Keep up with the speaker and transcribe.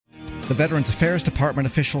The Veterans Affairs Department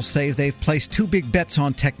officials say they've placed two big bets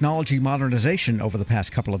on technology modernization over the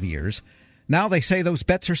past couple of years. Now they say those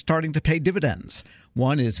bets are starting to pay dividends.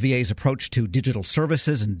 One is VA's approach to digital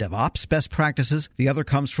services and DevOps best practices. The other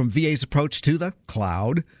comes from VA's approach to the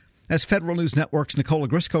cloud. As Federal News Network's Nicola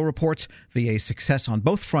Grisco reports, VA's success on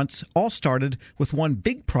both fronts all started with one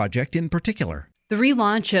big project in particular. The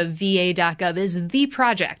relaunch of VA.gov is the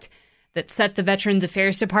project that set the Veterans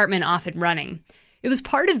Affairs Department off and running. It was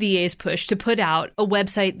part of VA's push to put out a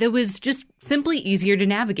website that was just simply easier to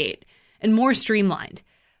navigate and more streamlined.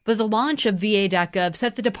 But the launch of VA.gov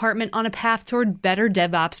set the department on a path toward better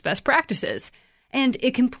DevOps best practices, and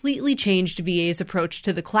it completely changed VA's approach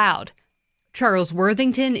to the cloud. Charles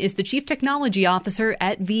Worthington is the Chief Technology Officer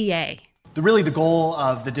at VA. The goal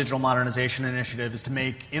of the Digital Modernization Initiative is to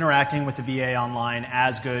make interacting with the VA online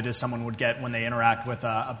as good as someone would get when they interact with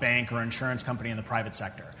a bank or insurance company in the private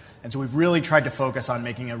sector. And so we've really tried to focus on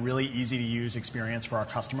making a really easy-to-use experience for our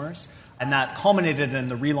customers. And that culminated in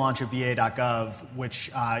the relaunch of VA.gov,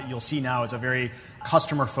 which you'll see now is a very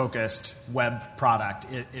customer-focused web product.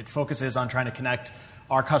 It focuses on trying to connect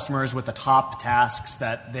our customers with the top tasks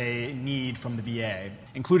that they need from the VA,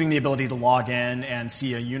 including the ability to log in and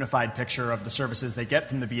see a unified picture of the services they get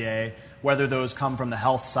from the VA, whether those come from the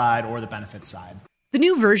health side or the benefits side. The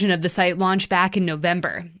new version of the site launched back in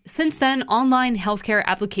November. Since then, online healthcare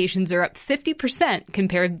applications are up 50%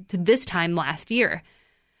 compared to this time last year.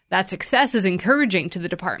 That success is encouraging to the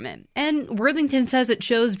department, and Worthington says it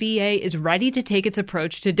shows VA is ready to take its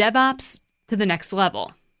approach to DevOps to the next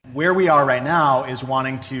level. Where we are right now is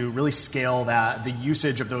wanting to really scale the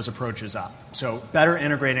usage of those approaches up. So better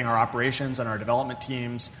integrating our operations and our development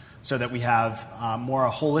teams so that we have more a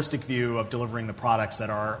holistic view of delivering the products that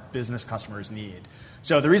our business customers need.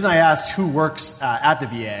 So the reason I asked who works at the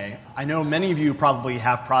VA, I know many of you probably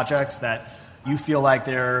have projects that you feel like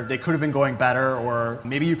they could have been going better, or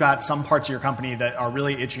maybe you've got some parts of your company that are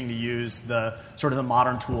really itching to use the sort of the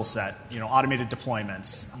modern tool set, automated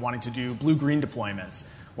deployments, wanting to do blue-green deployments,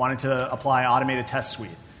 wanting to apply automated test suite.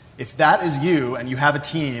 If that is you and you have a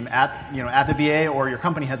team at the VA, or your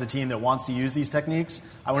company has a team that wants to use these techniques,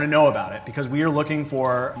 I want to know about it, because we are looking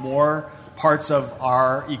for more parts of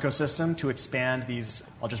our ecosystem to expand these,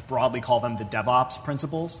 I'll just broadly call them the DevOps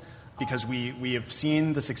principles, because we have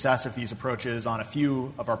seen the success of these approaches on a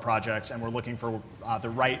few of our projects, and we're looking for the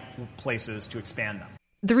right places to expand them.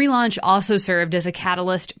 The relaunch also served as a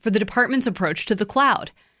catalyst for the department's approach to the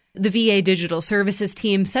cloud. The VA Digital Services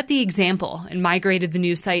team set the example and migrated the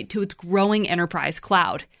new site to its growing enterprise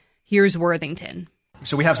cloud. Here's Worthington.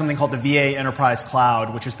 So we have something called the VA Enterprise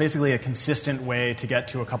Cloud, which is basically a consistent way to get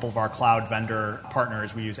to a couple of our cloud vendor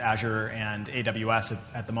partners. We use Azure and AWS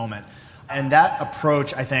at the moment. And that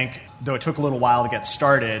approach, I think, though it took a little while to get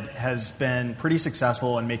started, has been pretty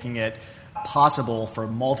successful in making it possible for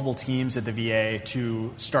multiple teams at the VA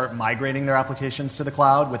to start migrating their applications to the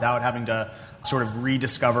cloud without having to sort of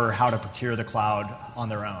rediscover how to procure the cloud on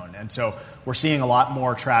their own. And so we're seeing a lot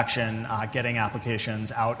more traction getting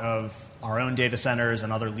applications out of our own data centers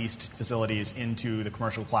and other leased facilities into the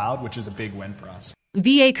commercial cloud, which is a big win for us.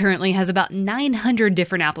 VA currently has about 900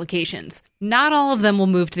 different applications. Not all of them will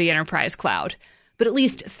move to the enterprise cloud, but at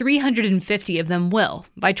least 350 of them will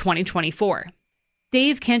by 2024.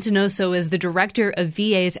 Dave Cantanoso is the director of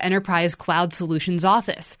VA's Enterprise Cloud Solutions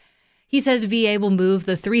Office. He says VA will move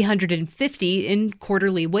the 350 in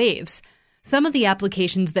quarterly waves. Some of the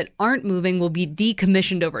applications that aren't moving will be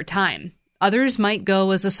decommissioned over time. Others might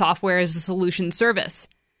go as a software as a solution service.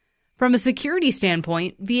 From a security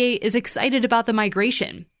standpoint, VA is excited about the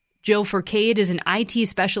migration. Joe Forcade is an IT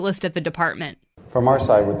specialist at the department. From our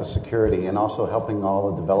side with the security and also helping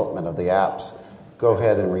all the development of the apps, go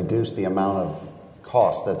ahead and reduce the amount of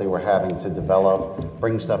cost that they were having to develop,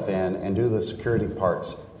 bring stuff in, and do the security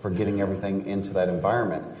parts for getting everything into that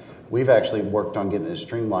environment. We've actually worked on getting it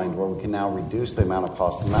streamlined where we can now reduce the amount of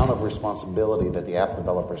cost, the amount of responsibility that the app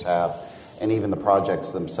developers have, and even the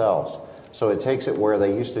projects themselves. So it takes it where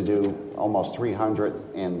they used to do almost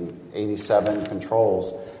 387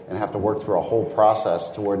 controls and have to work through a whole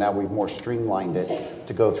process to where now we've more streamlined it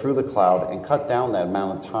to go through the cloud and cut down that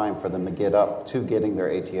amount of time for them to get up to getting their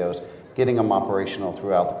ATOs, getting them operational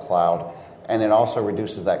throughout the cloud, and it also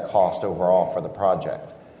reduces that cost overall for the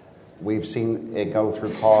project. We've seen it go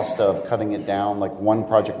through cost of cutting it down. Like one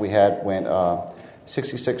project we had went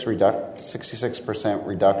 66%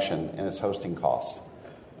 reduction in its hosting costs,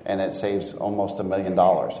 and it saves almost $1 million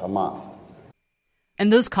a month.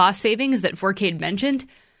 And those cost savings that Forcade mentioned,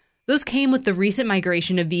 those came with the recent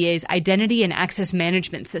migration of VA's identity and access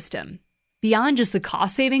management system. Beyond just the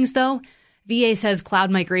cost savings, though, VA says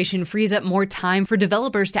cloud migration frees up more time for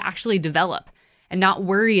developers to actually develop and not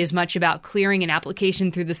worry as much about clearing an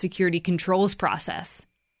application through the security controls process.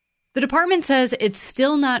 The department says it's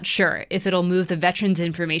still not sure if it'll move the Veterans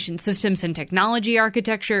Information Systems and Technology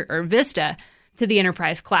Architecture, or VISTA, to the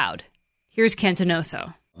enterprise cloud. Here's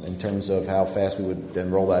Cantanoso. In terms of how fast we would then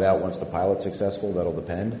roll that out once the pilot's successful, that'll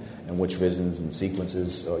depend, and which visions and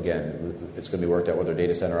sequences. So again, it's going to be worked out with our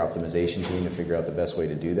data center optimization team to figure out the best way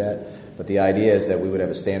to do that. But the idea is that we would have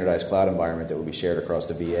a standardized cloud environment that would be shared across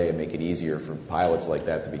the VA and make it easier for pilots like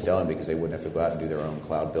that to be done, because they wouldn't have to go out and do their own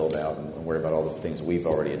cloud build-out and worry about all those things we've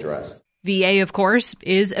already addressed. VA, of course,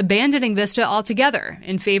 is abandoning VISTA altogether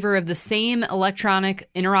in favor of the same electronic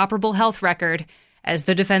interoperable health record as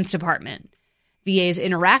the Defense Department. VA's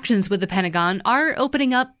interactions with the Pentagon are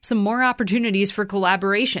opening up some more opportunities for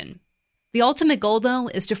collaboration. The ultimate goal, though,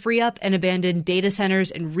 is to free up and abandon data centers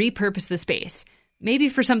and repurpose the space, maybe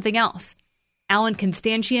for something else. Alan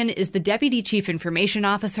Constantian is the Deputy Chief Information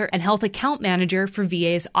Officer and Health Account Manager for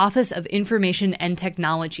VA's Office of Information and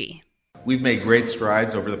Technology. We've made great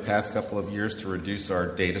strides over the past couple of years to reduce our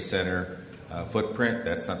data center footprint.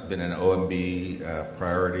 That's been an OMB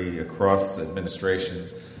priority across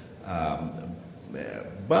administrations.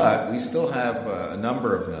 But we still have a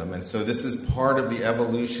number of them, and so this is part of the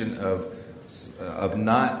evolution of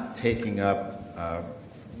not taking up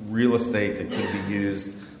real estate that could be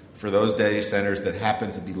used for those data centers that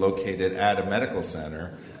happen to be located at a medical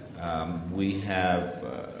center. We have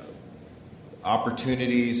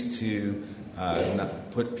opportunities to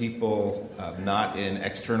put people not in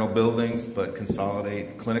external buildings but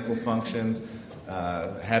consolidate clinical functions.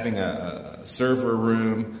 Having a server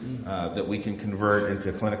room that we can convert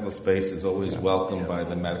into clinical space is always welcomed by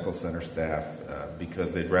the medical center staff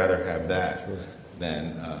because they'd rather have that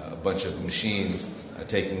than a bunch of machines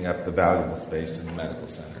taking up the valuable space in the medical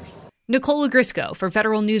centers. Nicole Ogrysko for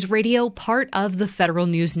Federal News Radio, part of the Federal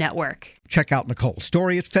News Network. Check out Nicole's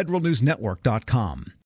story at federalnewsnetwork.com.